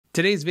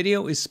Today's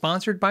video is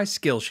sponsored by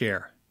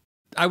Skillshare.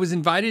 I was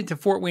invited to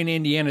Fort Wayne,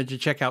 Indiana to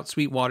check out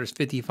Sweetwater's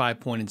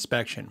 55-point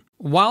inspection.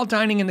 While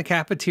dining in the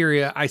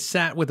cafeteria, I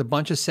sat with a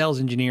bunch of sales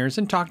engineers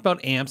and talked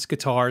about amps,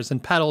 guitars,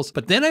 and pedals,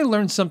 but then I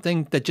learned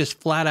something that just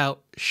flat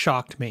out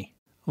shocked me.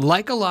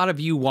 Like a lot of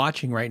you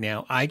watching right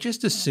now, I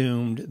just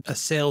assumed a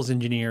sales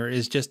engineer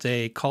is just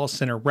a call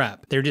center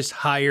rep. They're just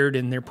hired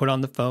and they're put on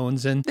the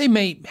phones, and they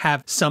may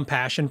have some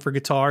passion for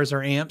guitars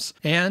or amps,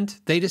 and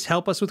they just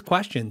help us with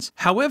questions.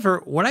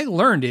 However, what I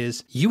learned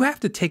is you have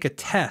to take a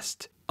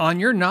test on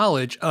your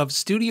knowledge of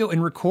studio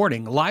and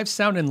recording, live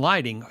sound and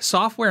lighting,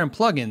 software and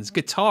plugins,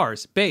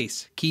 guitars,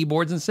 bass,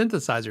 keyboards and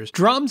synthesizers,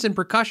 drums and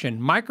percussion,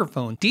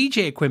 microphone,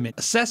 DJ equipment,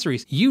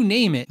 accessories, you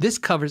name it, this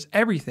covers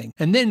everything.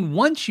 And then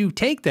once you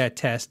take that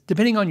test,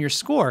 depending on your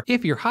score,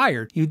 if you're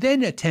hired, you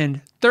then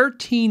attend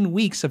 13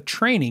 weeks of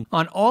training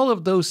on all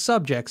of those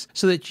subjects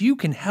so that you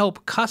can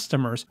help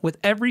customers with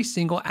every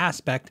single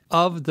aspect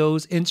of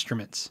those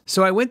instruments.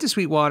 So I went to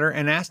Sweetwater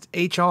and asked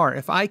HR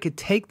if I could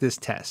take this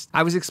test.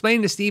 I was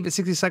explaining to Steve at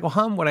 60 Cycle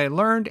Hum what I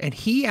learned, and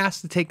he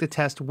asked to take the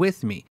test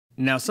with me.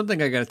 Now,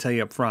 something I got to tell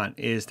you up front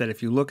is that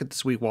if you look at the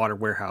Sweetwater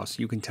warehouse,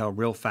 you can tell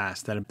real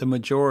fast that the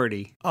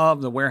majority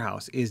of the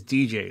warehouse is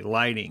DJ,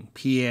 lighting,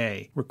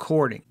 PA,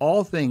 recording,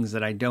 all things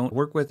that I don't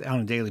work with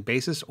on a daily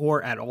basis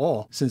or at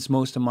all, since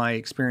most of my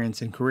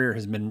experience and career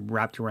has been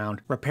wrapped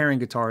around repairing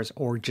guitars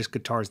or just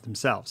guitars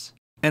themselves.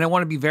 And I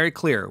want to be very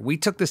clear, we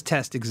took this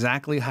test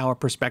exactly how a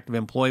prospective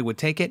employee would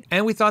take it,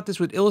 and we thought this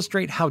would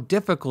illustrate how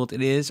difficult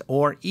it is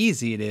or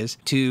easy it is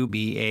to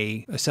be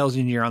a sales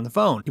engineer on the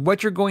phone.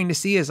 What you're going to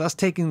see is us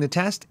taking the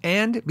test,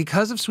 and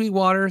because of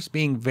Sweetwater's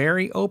being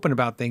very open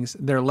about things,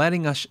 they're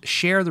letting us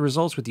share the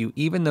results with you,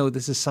 even though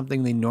this is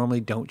something they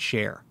normally don't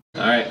share.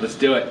 All right, let's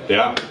do it.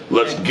 Yeah,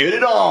 let's get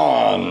it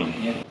on.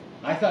 Yeah.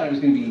 I thought it was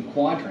going to be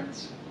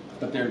quadrants,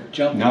 but they're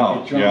jumping.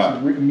 No, it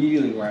jumps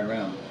immediately right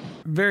around.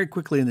 Very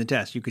quickly in the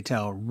test, you could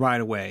tell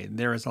right away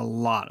there is a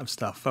lot of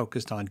stuff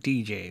focused on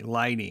DJ,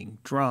 lighting,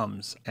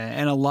 drums,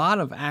 and a lot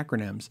of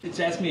acronyms. It's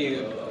asked me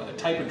a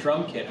type of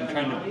drum kit. I'm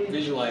trying to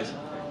visualize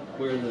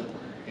where what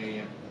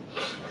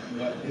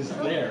is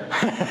there.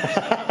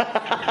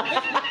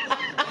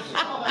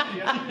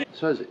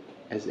 So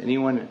has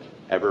anyone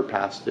ever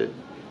passed it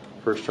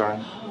first try?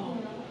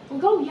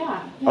 Oh,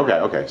 yeah.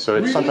 Okay, so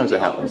it's, sometimes it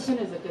happens. 50%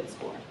 is a good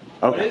score.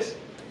 Okay,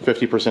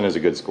 50% is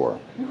a good score.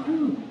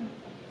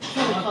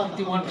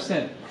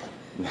 51%.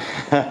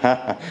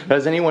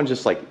 Has anyone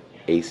just like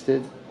aced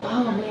it?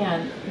 Oh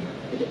man,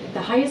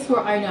 the highest score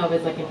I know of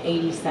is like an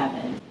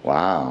 87.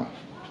 Wow.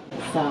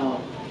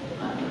 So.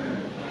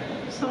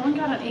 Someone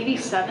got an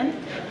 87?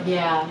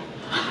 Yeah.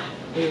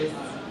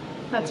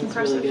 That's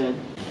impressive. Really good.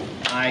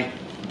 I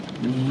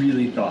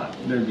really thought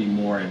there'd be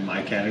more in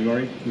my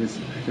category because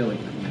I feel like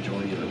the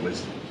majority of it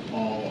was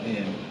all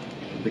in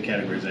the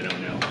categories I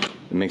don't know.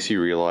 It makes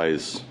you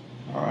realize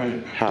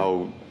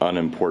how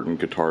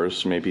unimportant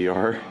guitars maybe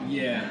are.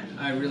 Yeah,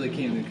 I really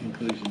came to the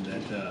conclusion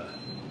that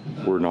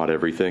we're not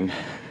everything.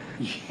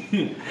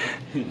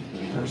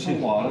 There's a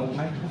lot of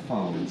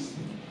microphones.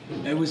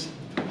 It was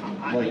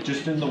like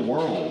just in the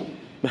world.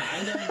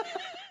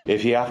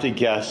 If you have to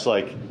guess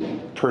like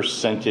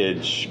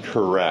percentage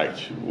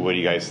correct, what do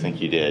you guys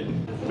think you did?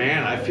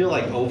 Man, I feel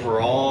like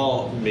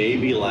overall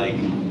maybe like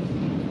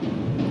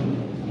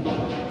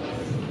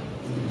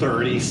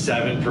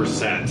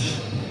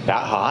 37%.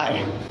 That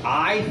high?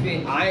 I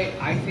think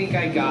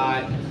I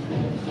got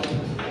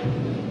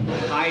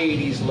high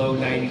 80s, low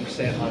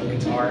 90% on the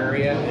guitar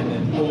area, and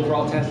then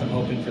overall test I'm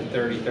hoping for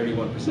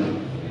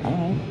 31%.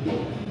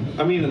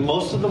 I mean,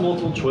 most of the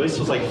multiple choice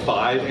was like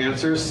 5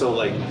 answers, so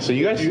like, so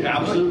you guys, if you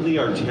absolutely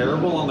are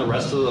terrible on the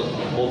rest of the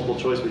multiple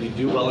choice, but you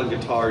do well in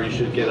guitar, you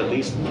should get at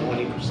least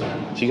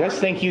 20%. So you guys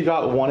think you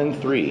got 1 and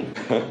 3?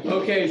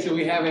 Okay, so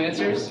we have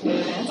answers?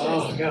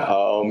 Oh god.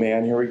 Oh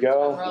man, here we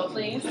go. Roll,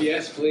 please.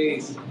 Yes,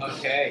 please.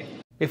 Okay.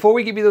 Before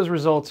we give you those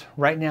results,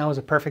 right now is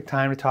a perfect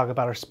time to talk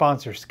about our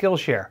sponsor,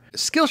 Skillshare.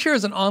 Skillshare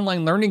is an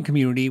online learning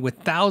community with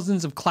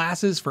thousands of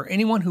classes for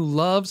anyone who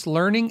loves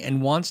learning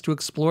and wants to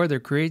explore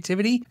their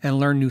creativity and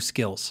learn new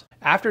skills.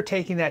 After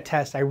taking that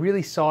test, I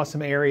really saw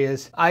some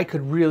areas I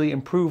could really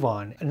improve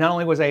on. Not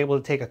only was I able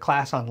to take a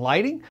class on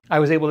lighting, I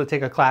was able to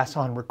take a class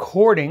on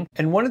recording.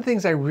 And one of the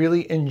things I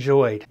really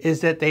enjoyed is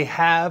that they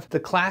have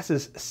the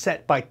classes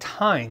set by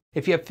time.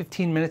 If you have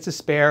 15 minutes to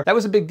spare, that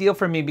was a big deal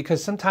for me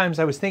because sometimes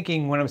I was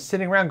thinking when I was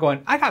sitting around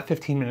going, I got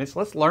 15 minutes,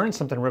 let's learn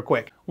something real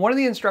quick. One of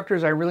the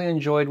instructors I really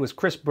enjoyed was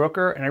Chris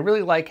Brooker, and I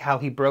really like how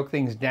he broke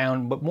things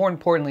down, but more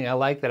importantly, I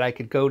like that I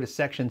could go to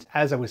sections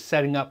as I was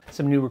setting up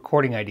some new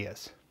recording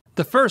ideas.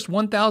 The first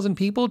 1,000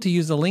 people to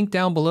use the link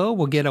down below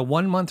will get a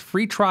 1-month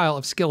free trial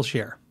of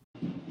Skillshare.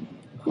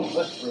 Oh,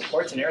 look,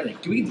 reports and everything.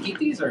 Do we get to keep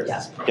these or?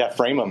 Yeah,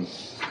 frame them.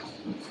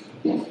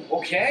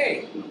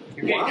 Okay.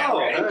 You're getting that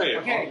ready.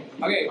 Okay.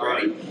 Okay,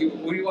 ready?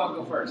 Who do you want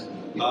to go first?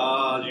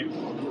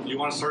 You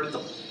want to start at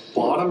the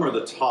bottom or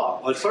the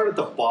top? Let's start at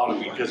the bottom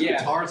because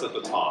guitar's at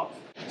the top.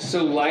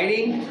 So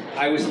lighting,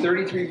 I was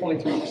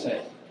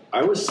 33.3%.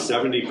 I was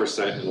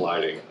 70% in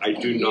lighting. I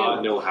do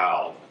not know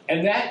how.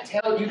 And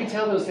you can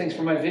tell those things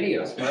from my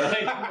videos.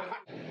 Look at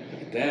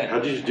that.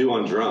 How'd you do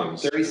on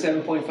drums?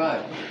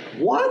 37.5.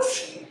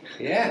 What?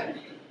 Yeah.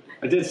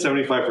 I did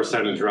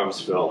 75% in drums,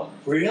 Phil.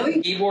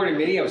 Really? Keyboard and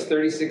MIDI, I was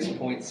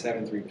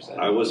 36.73%.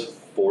 I was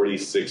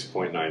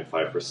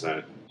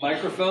 46.95%.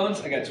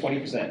 Microphones, I got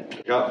 20%.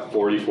 I got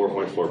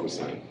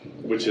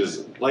 44.4%, which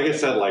is, like I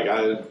said,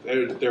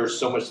 there's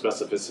so much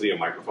specificity in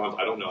microphones.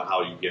 I don't know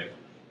how you get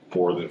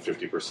more than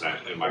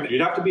 50% in microphones.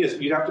 You'd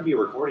have to be a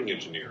recording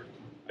engineer,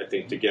 I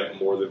think, to get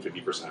more than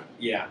 50%.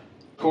 Yeah.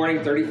 Recording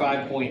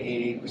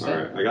 35.88%. All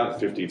right, I got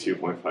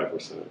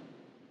 52.5%.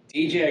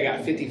 DJ, I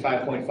got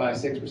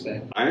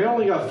 55.56%. I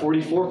only got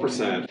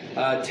 44%.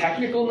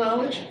 Technical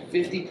knowledge,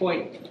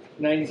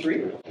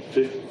 50.93.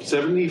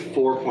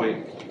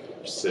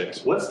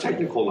 74.6. What's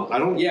technical? I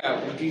don't.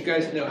 Yeah, do you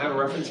guys have a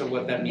reference of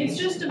what that means?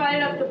 It's just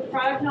divided up the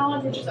product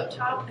knowledge, which is up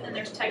top, and then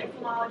there's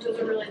technical knowledge. Those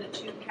are really the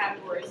two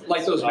categories.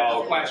 Like those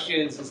math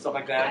questions and stuff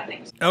like that? I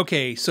think so.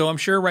 Okay, so I'm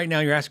sure right now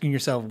you're asking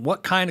yourself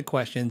what kind of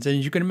questions, and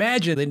as you can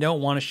imagine, they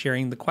don't want us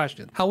sharing the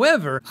question.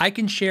 However, I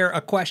can share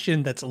a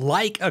question that's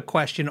like a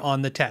question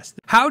on the test.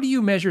 How do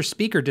you measure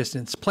speaker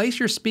distance? Place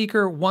your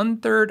speaker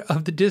 1/3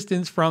 of the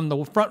distance from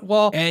the front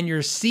wall and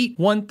your seat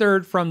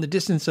 1/3 from the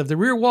distance of the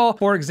rear wall.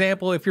 For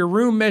example, if your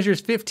room measures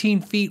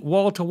 15 feet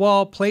wall to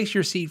wall, place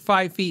your seat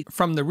 5 feet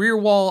from the rear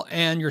wall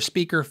and your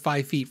speaker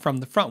 5 feet from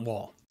the front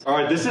wall. All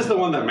right, this is the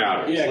one that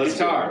matters. Yeah,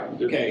 guitar.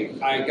 Okay,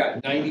 I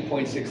got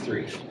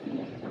 90.63.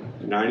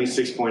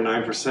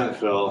 96.9%,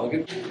 Phil.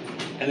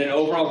 And then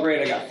overall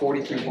grade, I got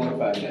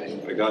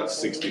 43.59. I got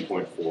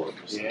 60.4%.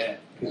 Yeah,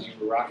 because you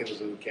were rocking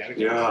those other categories.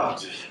 Yeah.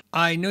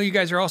 I know you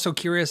guys are also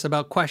curious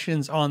about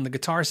questions on the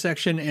guitar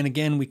section, and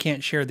again, we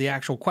can't share the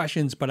actual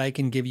questions, but I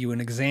can give you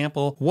an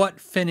example. What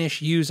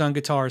finish used on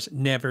guitars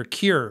never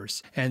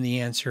cures? And the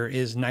answer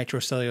is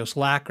nitrocellulose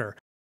lacquer.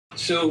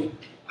 So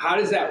how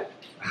does that,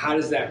 I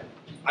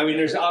mean,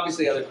 there's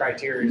obviously other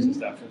criteria and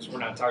stuff, so we're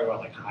not talking about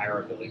like higher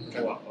ability, we're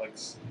talking about like,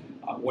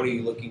 what are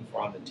you looking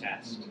for on the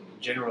test,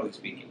 generally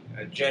speaking,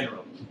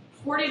 generally.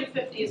 40 to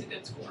 50 is a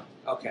good score.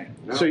 Okay.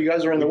 No. So you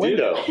guys are in the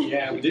window.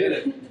 Yeah, we did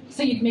it.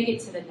 So you'd make it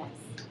to the test.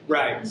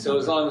 Right. So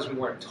as long as we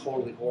weren't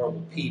totally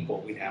horrible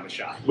people, we'd have a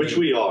shot. Which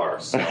we are.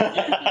 So.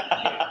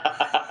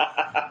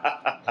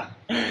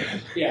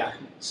 Yeah.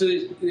 So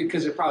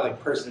because they're probably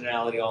like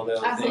personality, all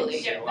those Absolutely.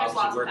 things. Yeah, So there's obviously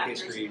lots of work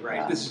factors. history,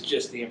 right? This is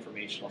just the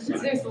informational side.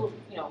 There's a little,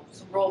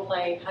 some role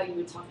play, how you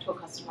would talk to a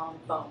customer on the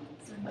phone,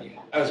 something like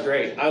that. That was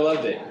great. I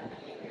loved it.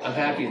 I'm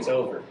happy it's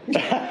over.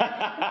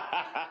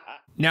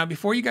 Now,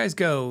 before you guys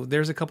go,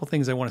 there's a couple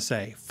things I want to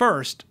say.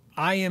 First,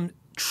 I am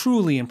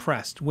truly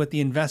impressed with the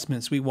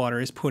investment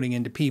Sweetwater is putting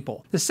into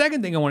people. The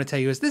second thing I want to tell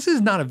you is this is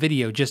not a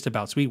video just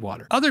about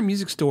Sweetwater. Other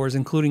music stores,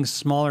 including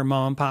smaller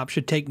mom and pop,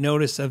 should take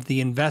notice of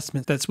the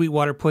investment that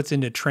Sweetwater puts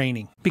into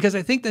training. Because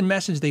I think the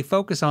message they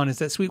focus on is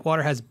that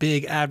Sweetwater has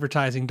big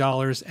advertising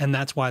dollars and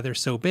that's why they're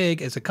so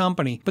big as a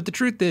company. But the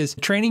truth is,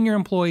 training your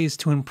employees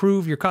to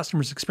improve your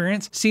customer's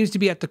experience seems to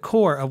be at the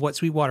core of what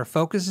Sweetwater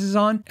focuses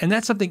on, and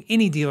that's something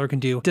any dealer can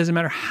do. It doesn't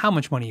matter how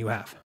much money you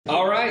have.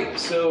 All right,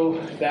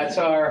 so that's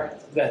our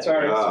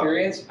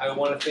experience. I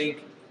want to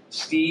thank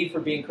Steve for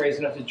being crazy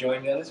enough to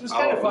join me on this. It was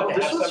kind of fun to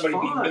have somebody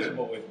be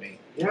miserable with me.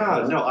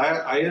 Yeah, no,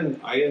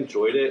 I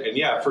enjoyed it, and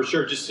yeah, for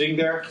sure, just sitting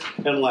there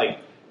and like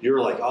you were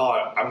like,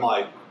 oh, I'm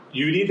like,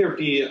 you'd either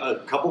be a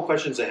couple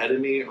questions ahead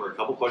of me or a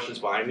couple questions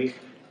behind me,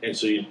 and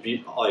so you'd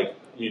be like,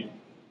 you'd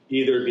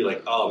either be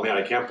like, oh man,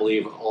 I can't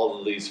believe all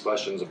of these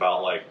questions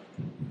about like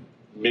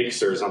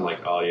mixers. I'm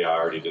like, oh yeah, I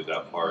already did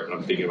that part, and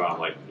I'm thinking about, I'm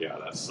like, yeah,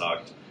 that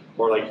sucked.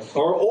 Or like,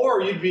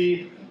 or you'd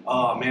be,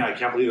 oh man, I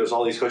can't believe there's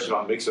all these questions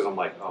about mixers. I'm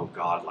like, oh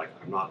god, like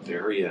I'm not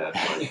there yet.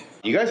 Like,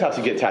 You guys have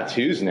to get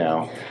tattoos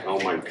now. oh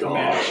my god.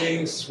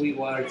 Matching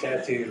Sweetwater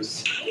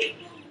tattoos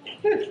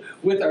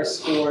with our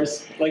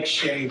scores, like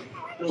Shane.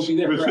 It'll be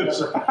there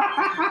forever.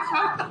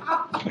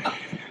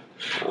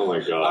 Oh my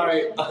god. All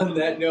right. On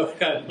that note,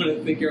 I want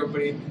to thank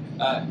everybody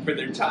for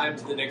their time.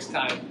 To the next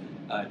time,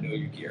 know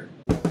your gear.